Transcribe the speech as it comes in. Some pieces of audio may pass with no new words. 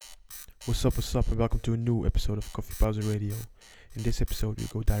What's up, and welcome to a new episode of Kofii Pauze Radio. In this episode, we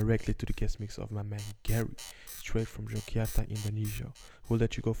go directly to the guest mix of my man Gary, straight from Yogyakarta, Indonesia, who will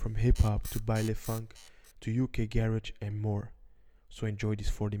let you go from hip-hop to baile funk to UK garage and more. So enjoy this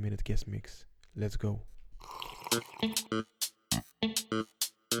 40-minute guest mix. Let's go.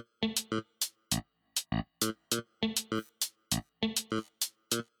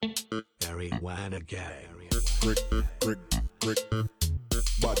 Gary Wanna Gary. Brick.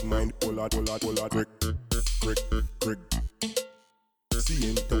 Bad mind, pull out, brick.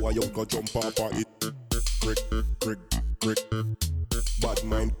 Seeing the way you go jump off of it. Brick. Bad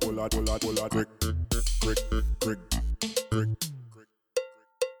mind, pull out, brick.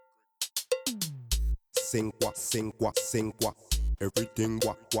 Sing what. Everything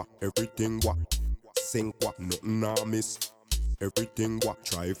what. Sing what, nothing nah miss. Everything what,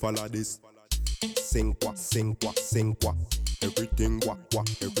 try follow this. Sing what. Everything what.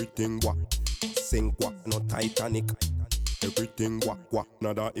 Sing what, no Titanic. Everything what,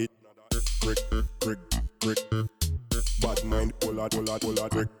 nada it. Brick. Bad mind, pull out,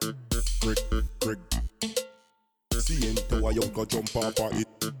 brick. Seeing the way you go jump off of it.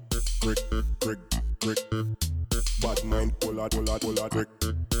 Brick. Bad mind, pull out, brick.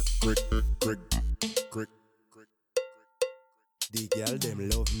 The girl them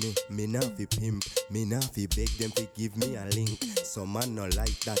love me nah fi pimp, me nah fi beg them fi give me a link. Some man no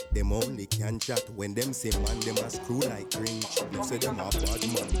like that, them only can chat. When them say man, them a screw like cringe. Them say them a bad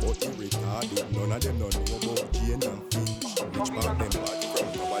man, but they retarded. None of them don't know about Jane and Finch. Which part them bad from?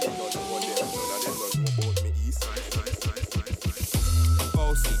 Nobody don't know about them. None of them don't know about me east.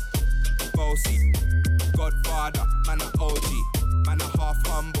 Bossy, Godfather, man a OG, man a half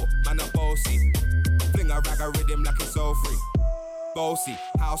humble, man a bossy. Fling a rag a rhythm like it's all free. Bossy,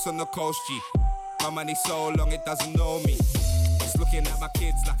 house on the coast, G. My money so long it doesn't know me. It's looking at my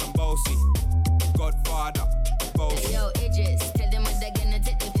kids like I'm bossy. Godfather, bossy. Hey, yo, Idris, tell them what they're gonna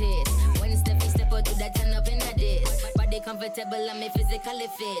take the piss. When step out to that turn up in a diss. Body comfortable, I'm physically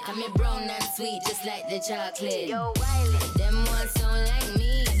fit. I'm brown and sweet, just like the chocolate. Yo, Wiley, them ones sound like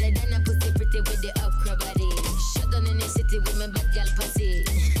me. They done a pussy pretty with the upcra body. Shut down in the city with my bad gal pussy.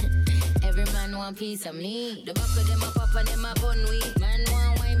 Every man want piece of me. The back of them a pop and them a bun weed. Man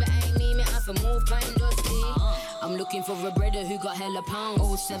want wine behind me have to move kind dusty. I'm looking for a brother who got hella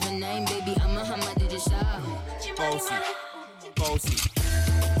pounds. 079, baby, I'm a hammer, did you shout? Bossy,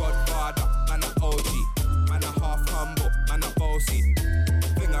 Godfather, man a OG, man a half humble, man a bossy.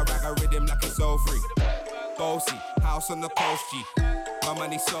 Fling a rag a rhythm like it's all free. Bossy, house on the coast, G. My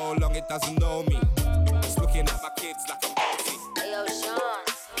money so long it doesn't know me. It's looking at my kids like I'm bossy. Hey, yo, Sean.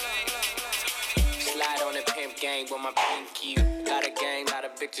 Slide on the pimp gang with my pinky. Got a gang, lot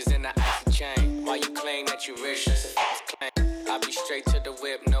of bitches in the icy chain. Why you claim that you rich? That's a false claim. I be straight to the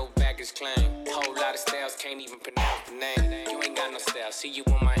whip, no baggage claim. Whole lot of styles, can't even pronounce the name. You ain't got no style, see you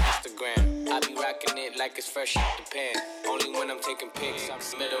on my Instagram. I be rocking it like it's fresh out the pan. Only when I'm taking pics, I'm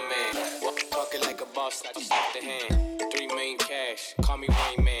the middleman. Talking like a boss, I just off the hand. 3 million cash, call me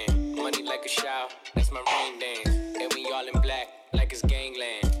Rain Man. Money like a shower, that's my rain dance. And we all in black, like it's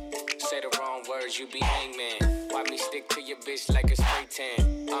gangland. Say the wrong words, you be hangman. Why me stick to your bitch like a spray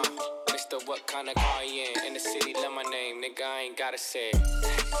tan? Mister, what kind of car you in? In the city, love my name, nigga, I ain't gotta say it.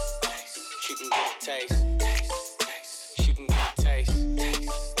 She can get a taste. She can get a taste.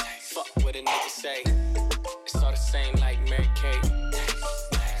 Fuck what a nigga say. It's all the same like Mary Kate.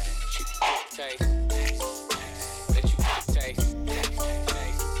 She can get a taste. Let you get a taste.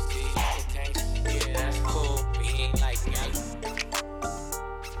 Yeah, that's cool, but he ain't like me.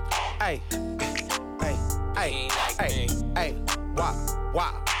 Hey,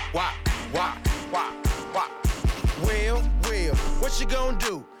 Well, what you gonna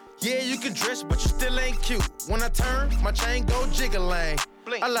do? Yeah, you can dress, but you still ain't cute. When I turn, my chain go jiggle-lang.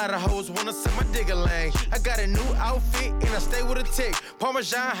 A lot of hoes wanna see my digger-lang. I got a new outfit and I stay with a tick.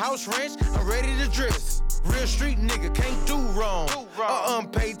 Parmesan house ranch, I'm ready to dress. Real street nigga, can't do wrong. A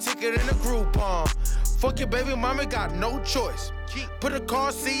unpaid ticket in a Groupon. Fuck your baby mama, got no choice. Put a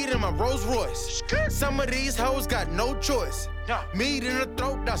car seat in my Rolls Royce. Some of these hoes got no choice. Meat in the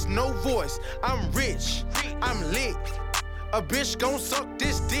throat, that's no voice. I'm rich, I'm lit. A bitch gon' suck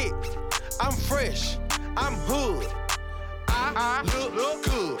this dick. I'm fresh, I'm hood. I look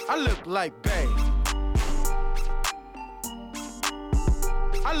good, I look like bae.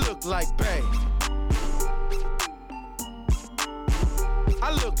 I look like bae.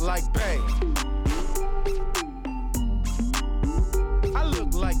 I look like bae. I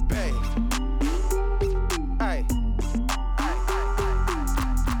look like bae. Ay.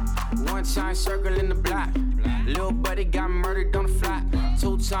 One time circle in the block. Lil' buddy got murdered on the fly.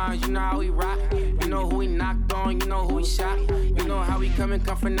 2 times, you know how he rock. You know who he knocked on, you know who he shot. You know how he come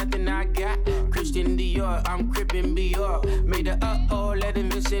for nothing I got. Christian Dior, I'm crippin' Dior. Made a uh-oh, let him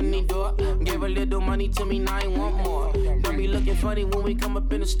miss any door. Gave a little money to me, now I want more. Don't be looking funny when we come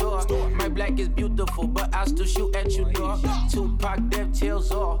up in the store. My black is beautiful, but I still shoot at you, dog. Tupac, death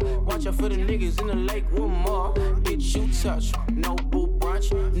tails off. Watch out for the niggas in the lake with more. Get you touch, no boo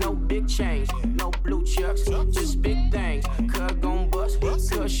brunch, no big chains, no blue chucks, just big things. Cut gon' bust,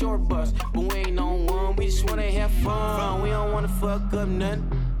 cut short bust, but we ain't on one. We just wanna have fun. We don't wanna fuck up nothing.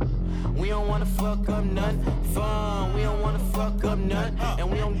 We don't wanna fuck up nothing. Fun. We don't wanna fuck up nothing,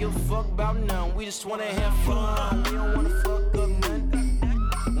 and we don't give a fuck about none. We just wanna have fun. We don't wanna fuck up nothing.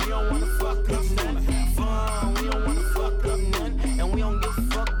 We don't wanna fuck up nothing. Fun. We don't wanna fuck up nothing, and we don't give a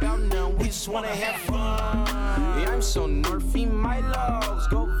fuck about none. We just wanna have fun. Yeah, I'm so nerfy, my loves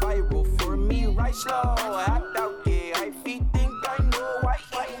go viral for me, right slow. Act out there, I think I know why.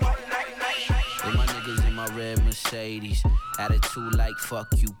 With my niggas in my red Mercedes, attitude like fuck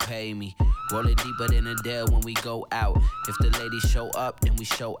you, pay me. Roll it deeper than a Dell when we go out. If the ladies show up, then we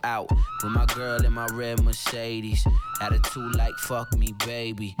show out. With my girl in my red Mercedes, attitude like fuck me,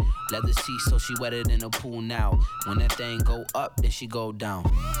 baby. Leather seats so she wetter than a pool now. When that thing go up, then she go down.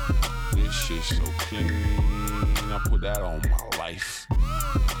 This shit so clean, I put that on my life.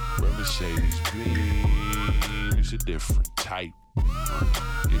 Red Mercedes beam, it's a different type.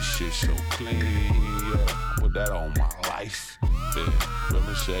 This shit so clean, yeah, I put that on my life. Yeah, Red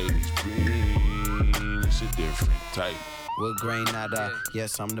Mercedes beam, it's a different type. With Granada,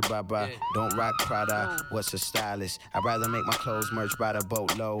 yes, I'm the Baba. Don't rock Prada, what's a stylist? I'd rather make my clothes merch by the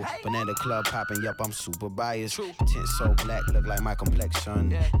boatload. Banana club popping, yup, I'm super biased. Tint so black, look like my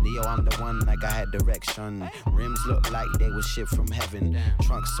complexion. Neo, I'm the one like I had direction. Rims look like they was shipped from heaven.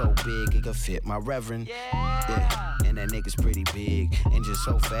 Trunk so big, it could fit my reverend. Yeah, and that nigga's pretty big. Engine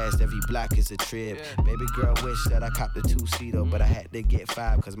so fast, every block is a trip. Baby girl wish that I copped a 2-seater, but I had to get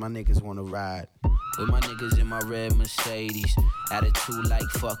 5 cause my niggas wanna ride. With my niggas in my red Mercedes, attitude like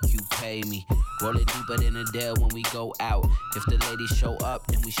fuck you, pay me. Roll it deeper than a Dell when we go out. If the ladies show up,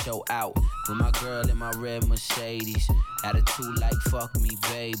 then we show out. With my girl in my red Mercedes, attitude like fuck me,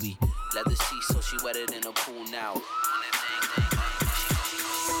 baby. Leather seats so she wetter than a pool now. When that thing,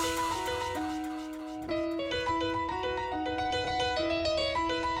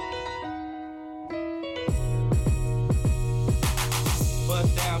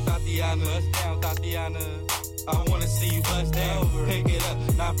 Bust down, Tatiana. Bust down, Tatiana. I wanna see you bust down. Pick it up,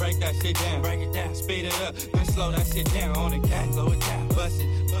 now break that shit down. Break it down, speed it up, then slow that shit down on the gang. Slow it down, bust it,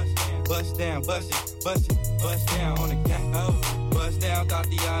 bust down, bust it, bust it, bust down on the gang. Bust down,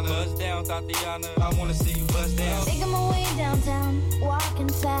 Tatiana. Bust down, Tatiana. I wanna see you bust down. Making my way downtown, walking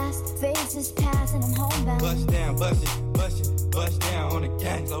fast, faces passing, I'm homebound. Bust down, bust it, bust it, bust down on the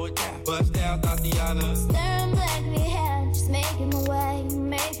gang. Slow it down, bust down, Tatiana. Staring blankly ahead, just making my way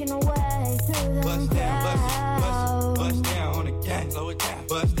through the Bust down, bust down on the gang. Slow it down,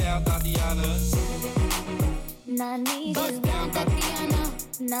 bust down, Tatiana. And I need Bust you, down, Tatiana.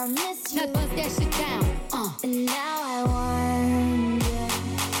 and I miss you. Now bust that shit down. And now I wonder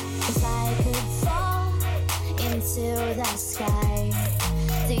if I could fall into the sky.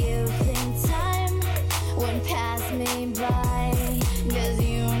 Do you think time would pass me by? 'Cause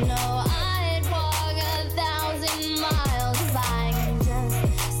you know I'd walk 1,000 miles if I could just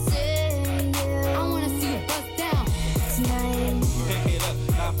see you. I wanna see you bust down tonight. Pick it up,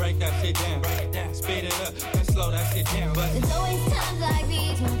 now break that shit down. Break it down, speed it up, then slow that shit down. Bust There's always times like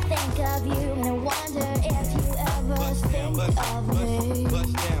these when I think of you, and I wonder if you ever think of me.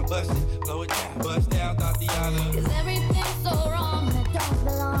 Bust down, bust it, slow it down, bust down, Tatiana. 'Cause everything's so wrong and I don't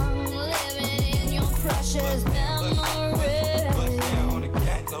belong, living in your precious memories. Bust down on the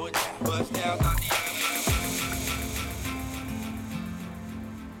cat, slow it down, bust down, Tatiana.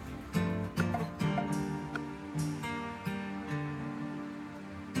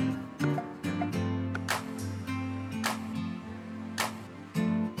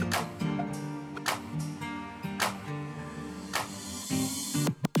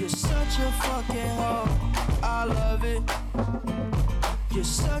 You're such a fucking hoe, I love it. You're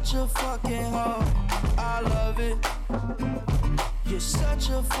such a fucking hoe, I love it. You're such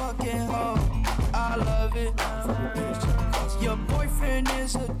a fucking hoe, I love it. Your boyfriend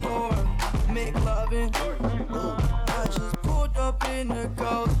is a dork, make loving. I just pulled up in the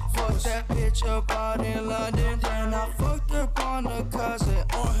Ghost, fucked that bitch up out in London. Then I fucked up on a cousin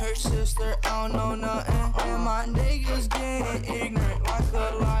or her sister, I don't know nothing. And my niggas getting ignorant like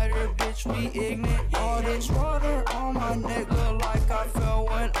a lighter, bitch, we ignorant. All this water on my neck look like I fell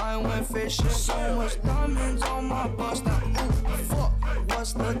when I went fishing. So much diamonds on my bust, now ooh, fuck, what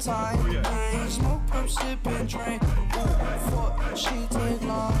what's the time? Smoke, pop, sip, and drink. Fuck, she take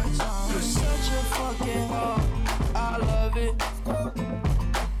long time. You're such a fucking hoe, I love it.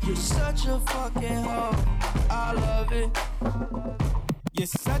 You're such a fucking hoe, I love it. You're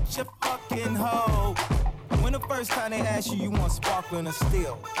such a fucking hoe. When the first time they asked you, you want sparkling or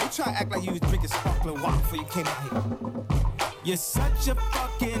still? They try to act like you was drinking sparkling water before you came out here. You're such a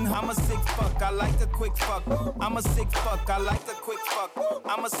fucking, I'm a sick fuck, I like the quick fuck. I'm a sick fuck, I like the quick fuck.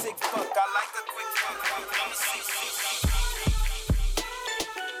 I'm a sick fuck, I like the quick fuck. I'm a sick fuck.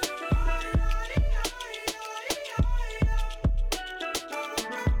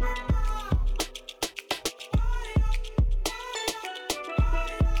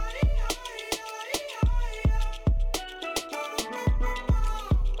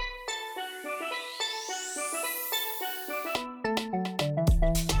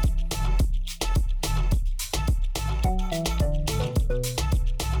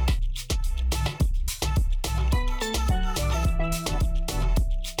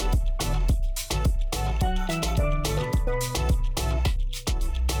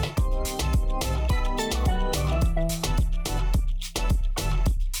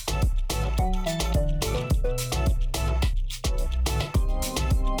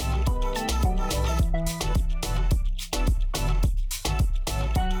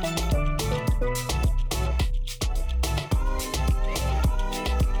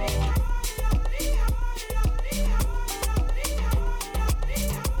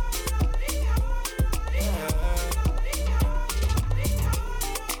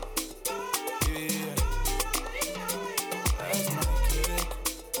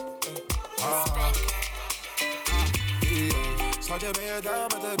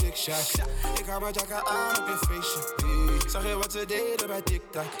 Ik hou mijn jacka aan op je feestje. Zag je wat ze deden bij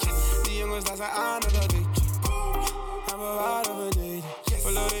TikTok? Die jongens daar zijn aan en dat weet je. En we waren beneden.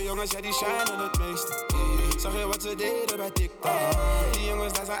 Verloren jongens, ja die shinen het meeste. Zag je wat ze deden bij TikTok? Die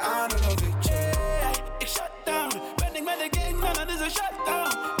jongens daar zijn aan en dat weet je. Ik shut down. Ben ik met de gang, dan is een shutdown.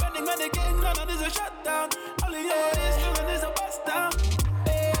 Ben ik met de gang, dan is een shutdown. Alle jongens, dan is een bust down.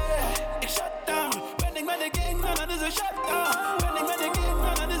 Ik shut down. Ben ik met de gang, dan is een shutdown. Ben ik met de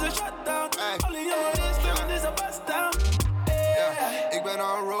gang, dan is een shutdown. Alle jongens, dan is een bust down. Ik ben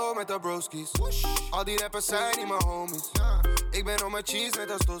on road met de broskies. Al die rappers zijn niet mijn homies. Ik ben on mijn cheese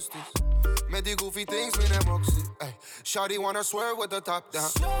net als toasties. Met die goofy things met hem oxy. Shawty wanna swerve with the top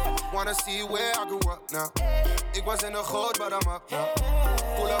down. Wanna see where I grew up now. Ik was in de goot, but I'm up now.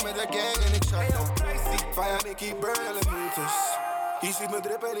 Pull up met de gang en ik shut down. Fire Nicky burn meters. Die ziet me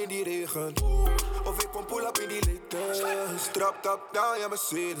drippen in die regen. Of ik kom pull up in die latest. Trap top down, ja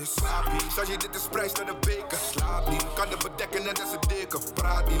Mercedes. Slaap niet, als je dit is prijs naar de beker. Slaap niet, kan het bedekken net als een dikke.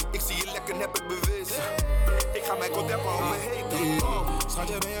 Praat niet, ik zie je lekker, heb ik bewezen. Ik ga mijn contempo om me heen.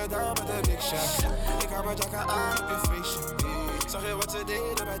 Schatje, ben je down met de big shot? Ik hou mijn jacka aan op je feestje. Zag je wat ze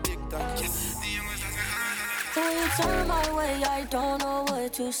deden bij TikTok? Die jongens dat ze aan. When you turn my way, I don't know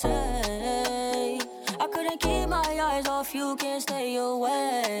what to say. I couldn't keep my eyes off you, can't stay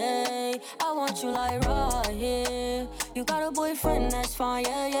away. I want you like right here. You got a boyfriend, that's fine,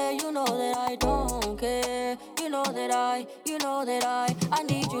 yeah, yeah. You know that I don't care. You know that I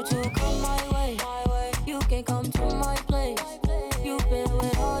need you to come my way. You can come to my place. You've been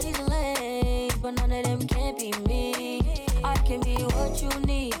with all these lanes, but none of them can't be me. I can be what you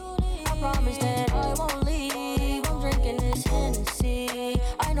need. I promise that I won't leave. I'm drinking this Hennessy.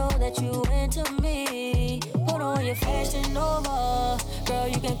 I know that you into me. Put on your fashion over. Girl,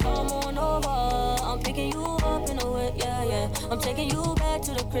 you can come on over. I'm picking you up in the whip, yeah, yeah. I'm taking you back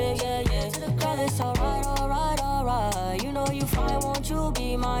to the crib, yeah, yeah. Girl, it's alright, alright, alright. You know you fine, won't you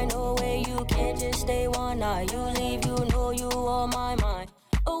be mine? No way, you can't just stay one night. You leave, you know you on my mind.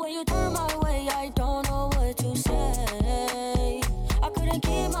 But when you turn my way, I don't know what to say. I couldn't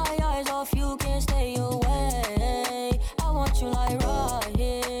keep my eyes off you, can't stay away. I want you like right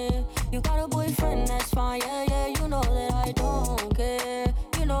here. You got a boyfriend, that's fine, yeah, yeah. You know that I don't care.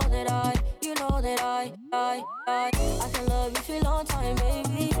 You know that I can love you for a long time,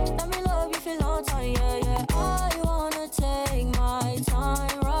 baby. Let me love you for a long time, yeah, yeah. I wanna take my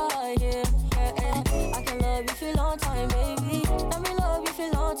time right here, yeah, yeah. I can love you for a long time, baby. Let me love you for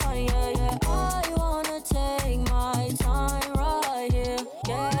a long time, yeah, yeah. I wanna take my time right here,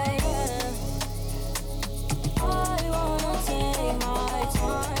 yeah, yeah. I wanna take my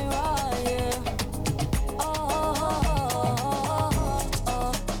time right here.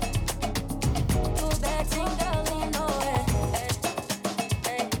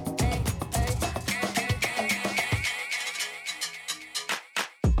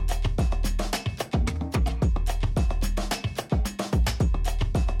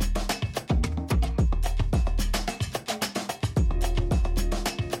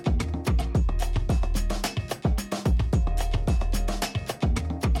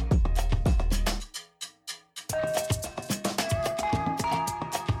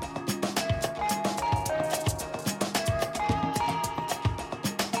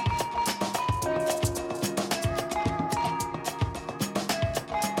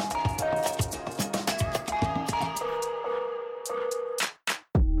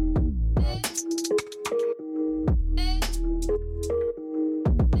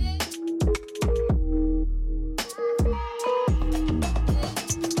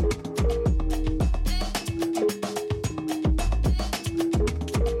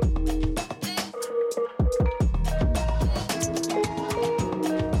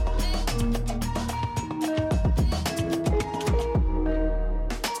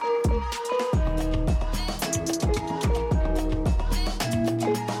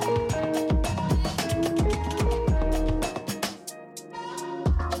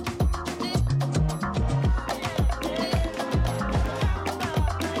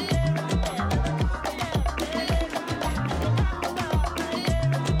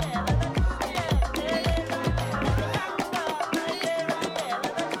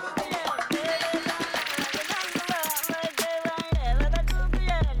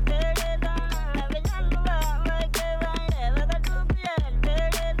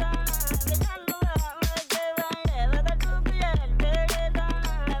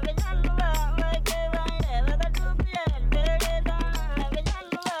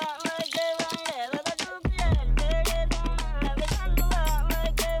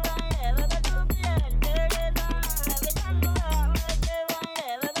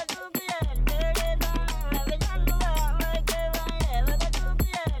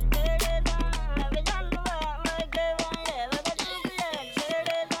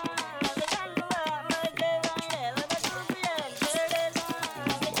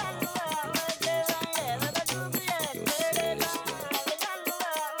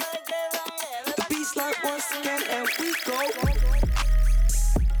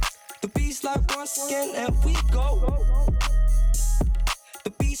 slide once again and we go.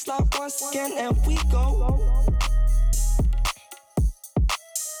 The beat slide once again and we go.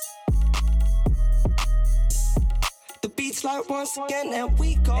 The beat slide once again and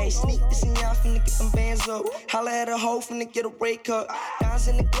we go. Hey, sneak this in y'all finna get them bands up. Holla at a hoe finna get a wake up. Dimes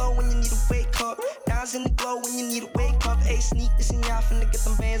in the glow when you need a wake up. Dimes in the glow when you need a wake up. Hey, sneak this in y'all finna get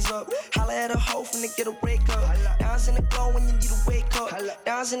them bands up. Holla at a hoe finna get a wake up. Dimes in the glow when you need a wake up.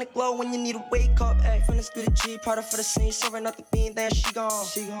 Dimes in the glow when you need a wake up. Hey, finna spit a G, powder for the scene. Serving nothing being there, she gone.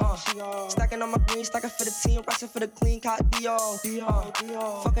 Stacking on my green, stacking for the team. Rocking for the clean, caught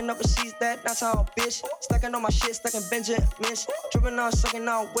Dior. Fucking up overseas, that's how bitch. Stacking on my shit, stacking Benjamins. Dripping on, sucking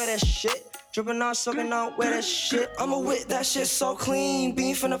on, wear that shit. Dripping on, sucking on, wear that shit. I'ma whip that shit so clean.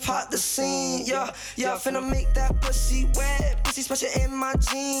 Bean finna pop the scene, yeah. Finna make that pussy wet. Pussy special in my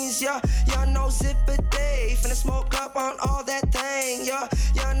jeans, yeah. No zip a day. Finna smoke up on all that thing, yeah.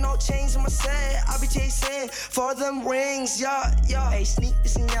 No chains in my set. I be chasing for them rings, yeah. Hey, sneak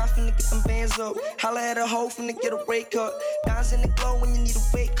this in y'all finna get them bands up. Holla at a hoe finna get a wake up. Dimes in the glow when you need a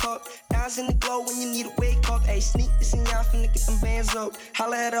wake up. Dimes in the glow when you need a wake up. Hey, sneak this in y'all finna get them bands up.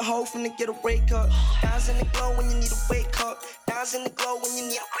 Holla at a hoe finna get a wake up. Dimes in the glow when you need a wake up. Dimes in the glow when you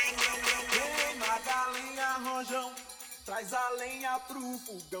need a wake up. Vem magalinha rojão, traz a lenha pro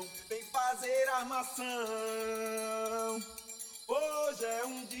fogão, vem fazer armação. Hoje é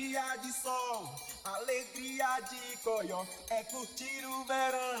dia de sol, alegria de coió, é curtir o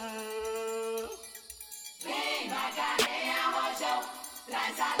verão. Vem magalinha rojão,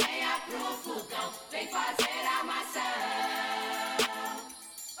 traz a lenha pro fogão, vem fazer armação.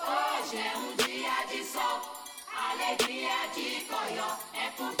 Hoje é dia de sol, alegria de coió,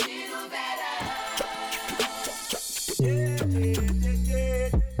 é curtir o verão.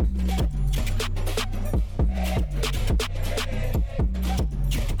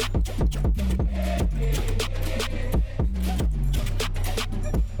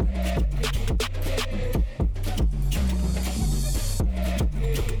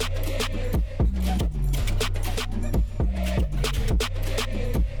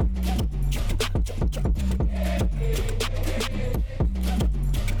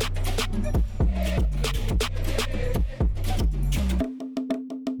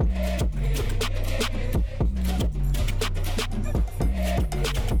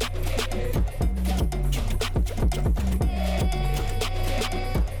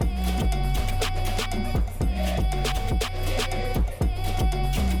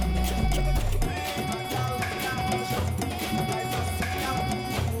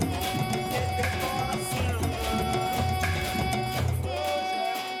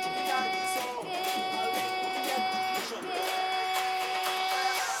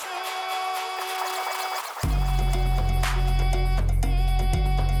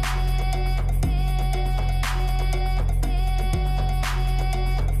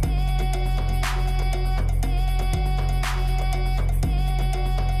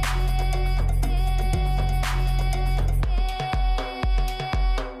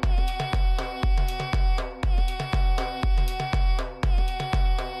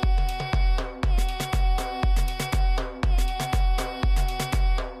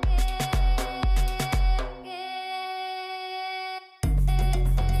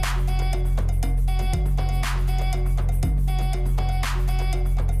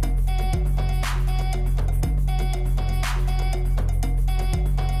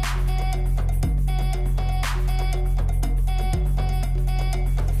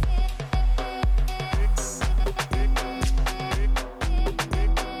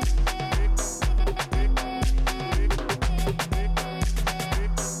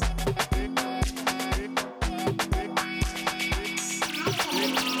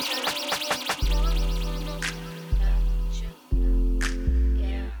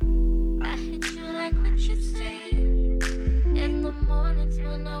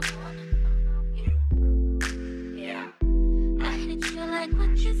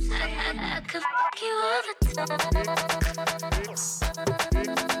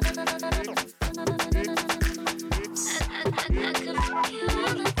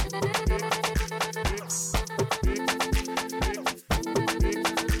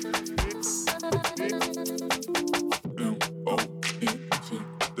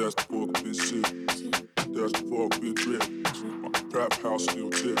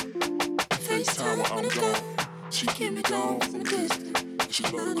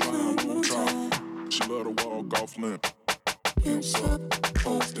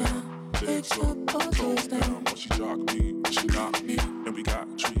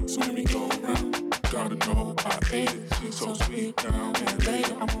 Gotta know I ate it. She's so sweet now and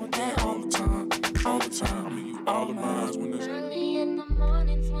later. I want that all the time. time. I mean, you all the minds when it's early in the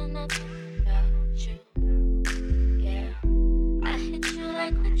mornings when I think about you. Yeah, I hit you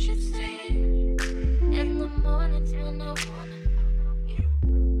like what you say. In the mornings when I wanna you.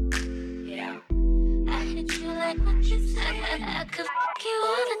 Yeah, I hit you like what you say. I could fuck you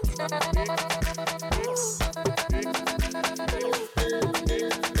all the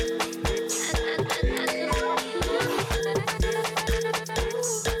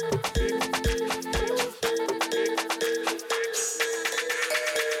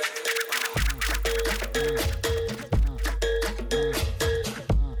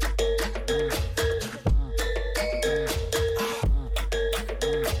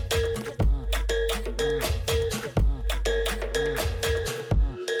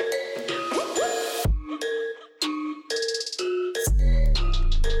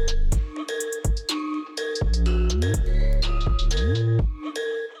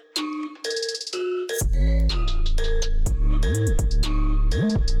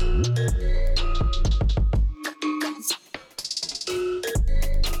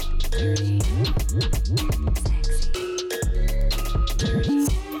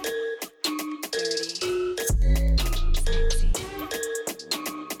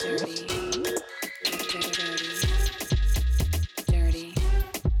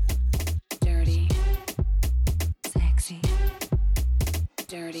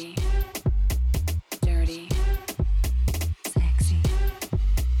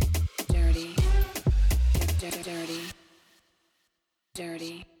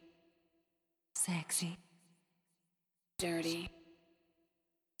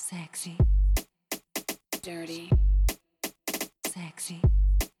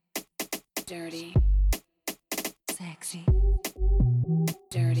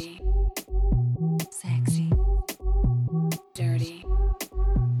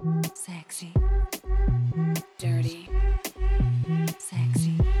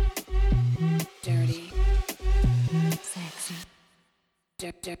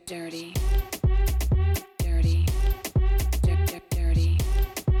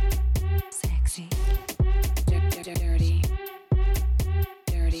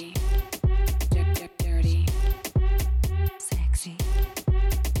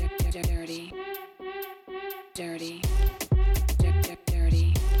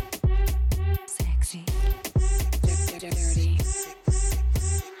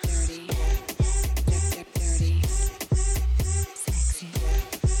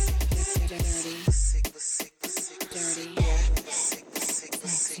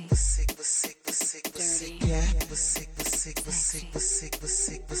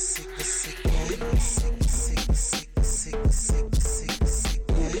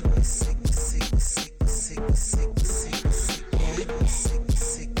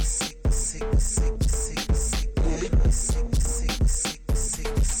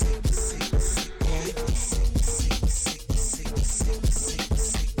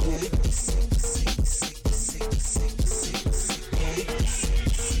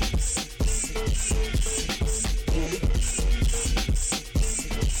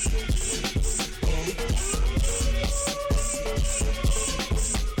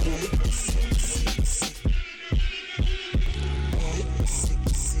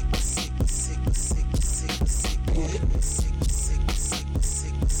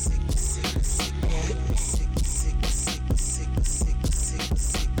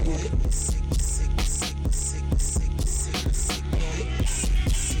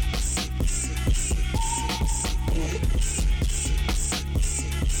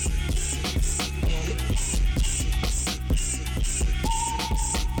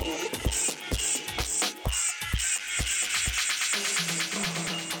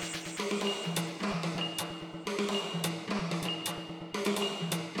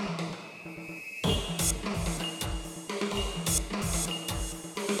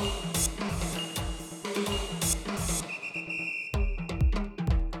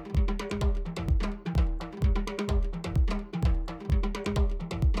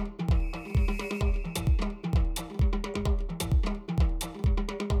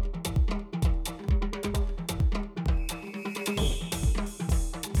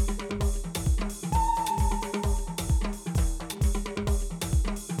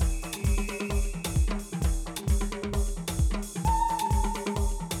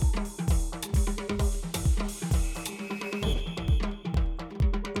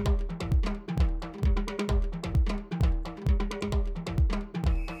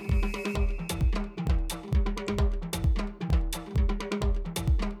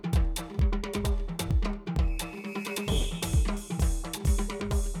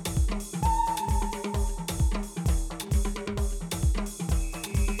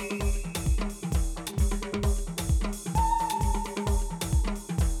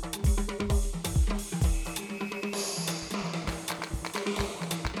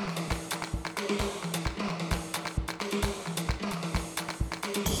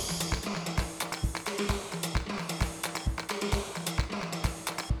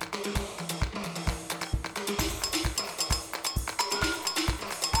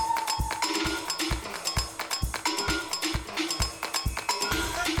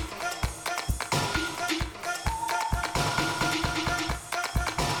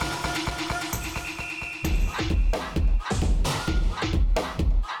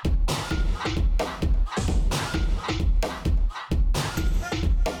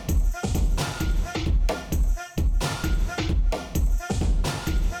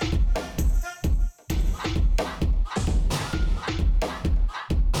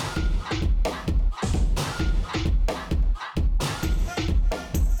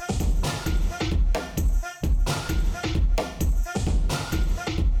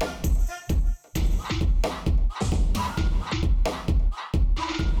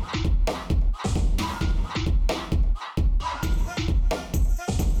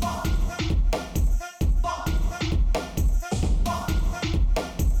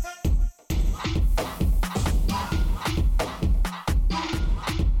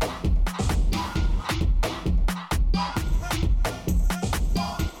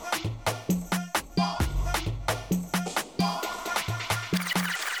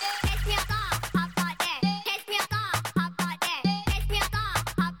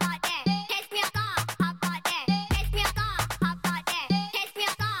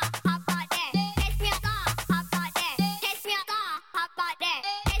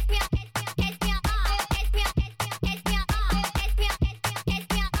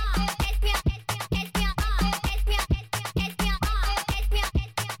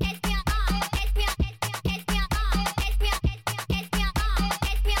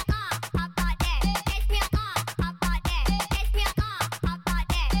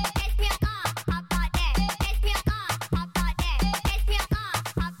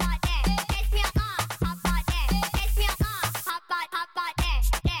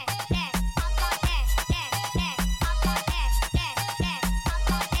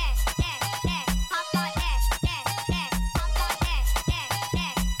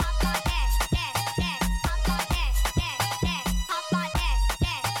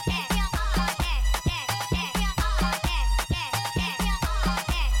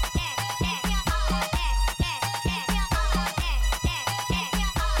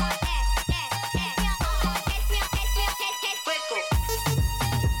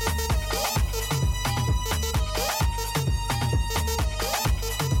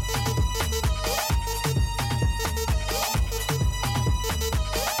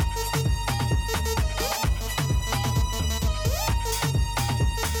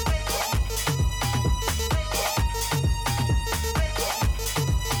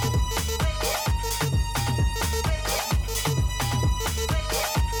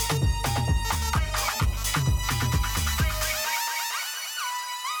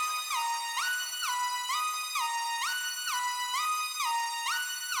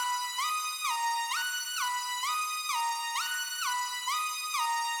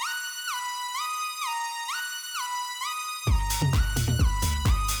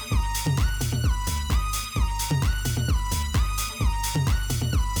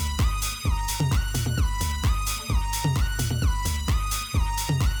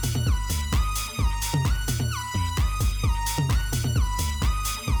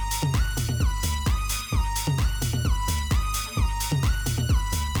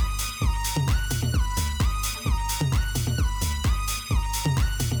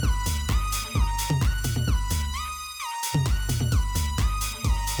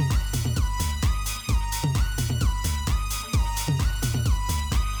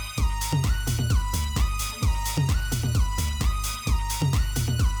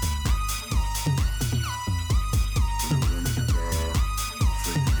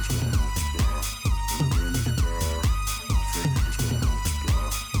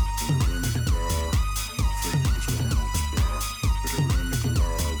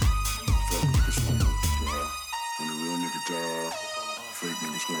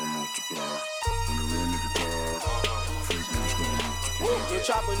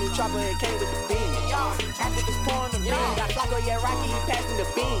New chopper, it came with the beam. After this pouring the beam, got Flacco, yeah, Rocky, he passed me the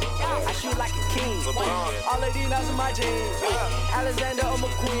beam. I shoot like a king. All of these nuts in my jeans. Alexander, I'm a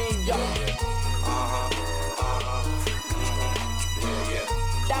queen.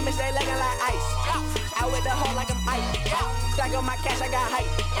 Diamonds, they looking like ice. Out with the hoe like I'm ice. Stack on my cash, I got hype.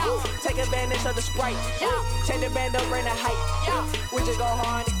 Take advantage of the Sprite. Change the band up, bring the hype. We just go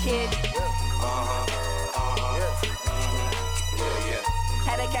hard on the kid.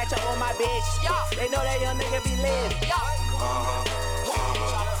 Had to catch up on my bitch. They know that young nigga be lit.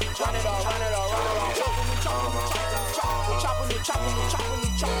 Run it all, run it all, run it all. Chop,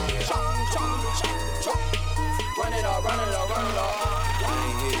 run it all, run it all, run it all. I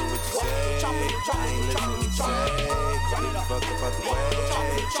ain't hear what you say. I ain't listen what you say. Get the fuck up out the way.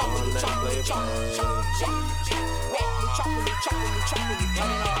 Don't let me play a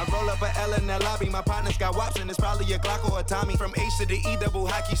I roll up a L in the lobby. My partner's got wops and it's probably a Glock or a Tommy. From H to the E double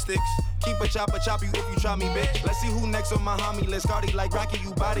hockey sticks. Keep a chop you if you try me, bitch. Let's see who next on my homie list. Cardi like Rocky,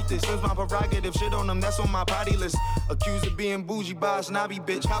 you body this. Slim's my prerogative. Shit on them, that's on my body list. Accused of being bougie by a snobby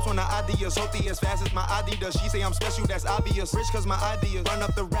bitch. Cops on the ideas, Sophie as fast as my ID does. She say I'm special, that's obvious. Rich cause my ideas. Run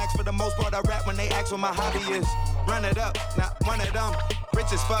up the racks for the most part. I rap when they ask what my hobby is. Run it up, not one of them.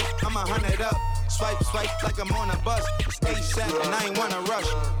 Rich as fuck, I'm 100 up. Swipe like I'm on a bus. Stay set and I ain't wanna rush.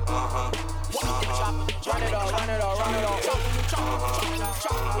 Run it all, run it all, run it all.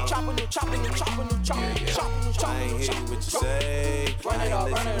 I ain't hear what you say. I ain't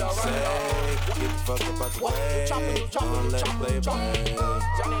listen what you say. Get the fuck up out the way. Don't let me play a play.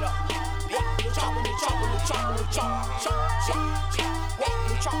 Run it up.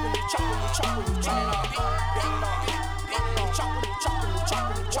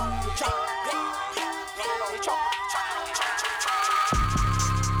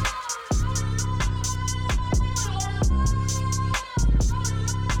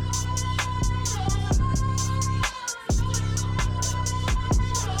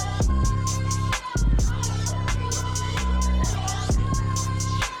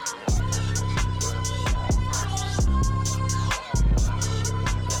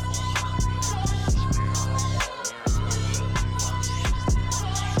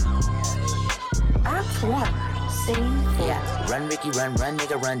 Run, Ricky, run,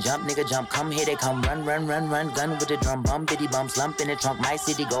 nigga, jump, come here, they come, run, gun with the drum, bum, bitty bum, slump in the trunk, my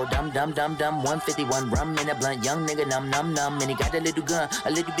city go dumb, 151 rum in a blunt, young nigga, numb, and he got a little gun,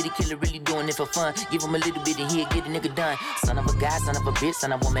 a little bitty killer, really doing it for fun, give him a little bit and he'll get a nigga done, son of a guy, son of a bitch,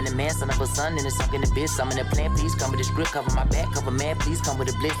 son of a woman, a man, son of a son, and it's sunk in the bitch, I'm in the plan, please come with the script, cover my back, cover man, please come with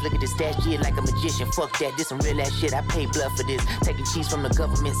a blitz, look at this stash shit like a magician, fuck that, this some real ass shit, I pay blood for this, taking cheese from the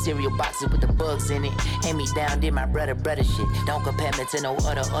government, cereal boxes with the bugs in it, hand me down, did my brother shit, don't compare me to no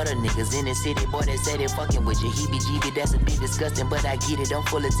other niggas in the city, boy, they say they fucking with you. Heebie-jeebie, that's a bit disgusting, but I get it. I'm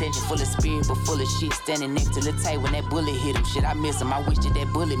full attention, full of spirit, but full of shit. Standing next to the tight when that bullet hit him. Shit, I miss him. I wish that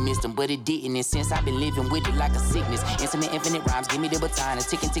bullet missed him, but it didn't. And since I've been living with it like a sickness, infinite rhymes, give me the baton. A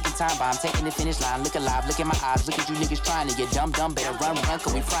ticking time bomb, taking the finish line. Look alive, look in my eyes, look at you niggas trying to get dumb, better run, cause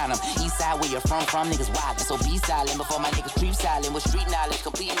we frying them. East side where you're from niggas wild. So be silent before my niggas street silent. With street knowledge,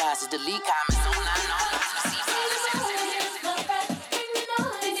 complete nonsense, delete comments. So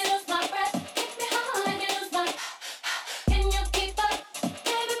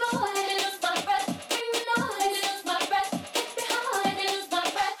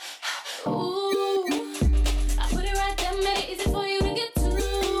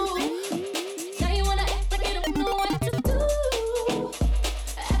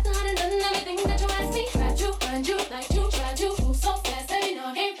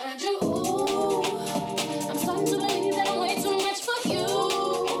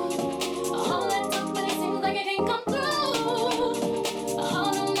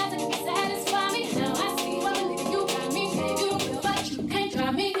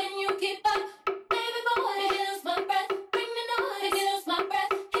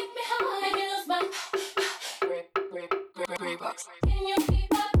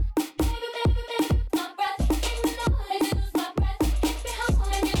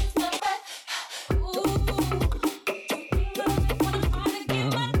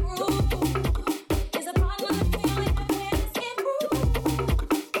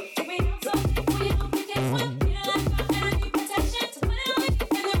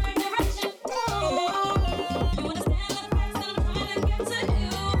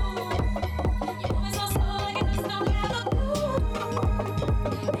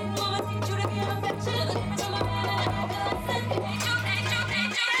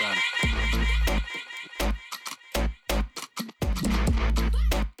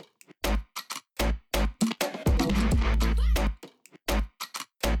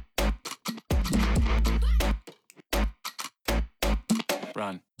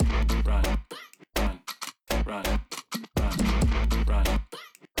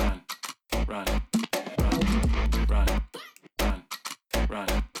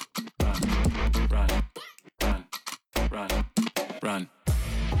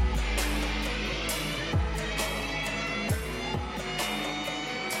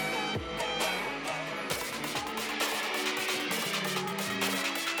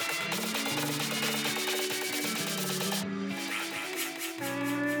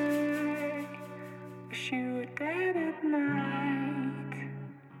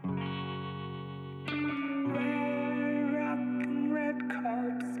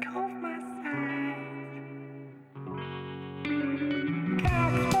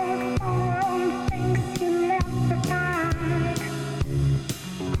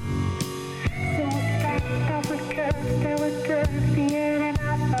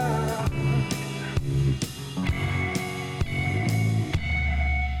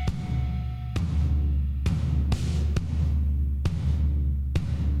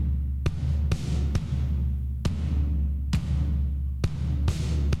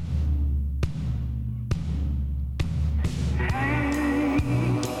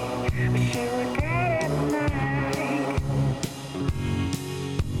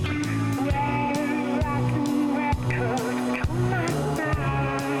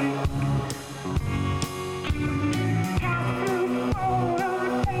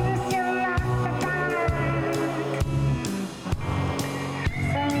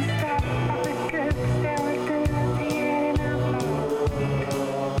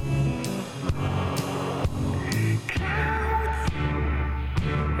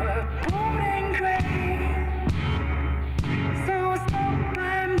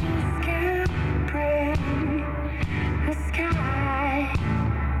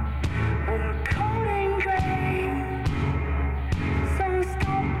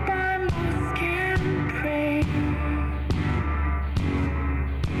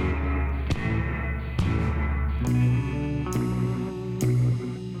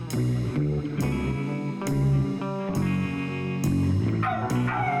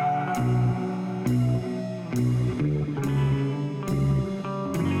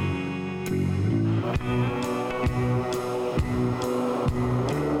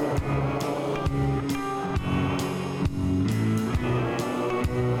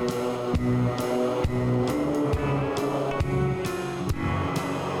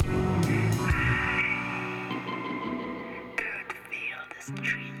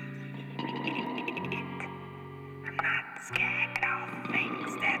Scared.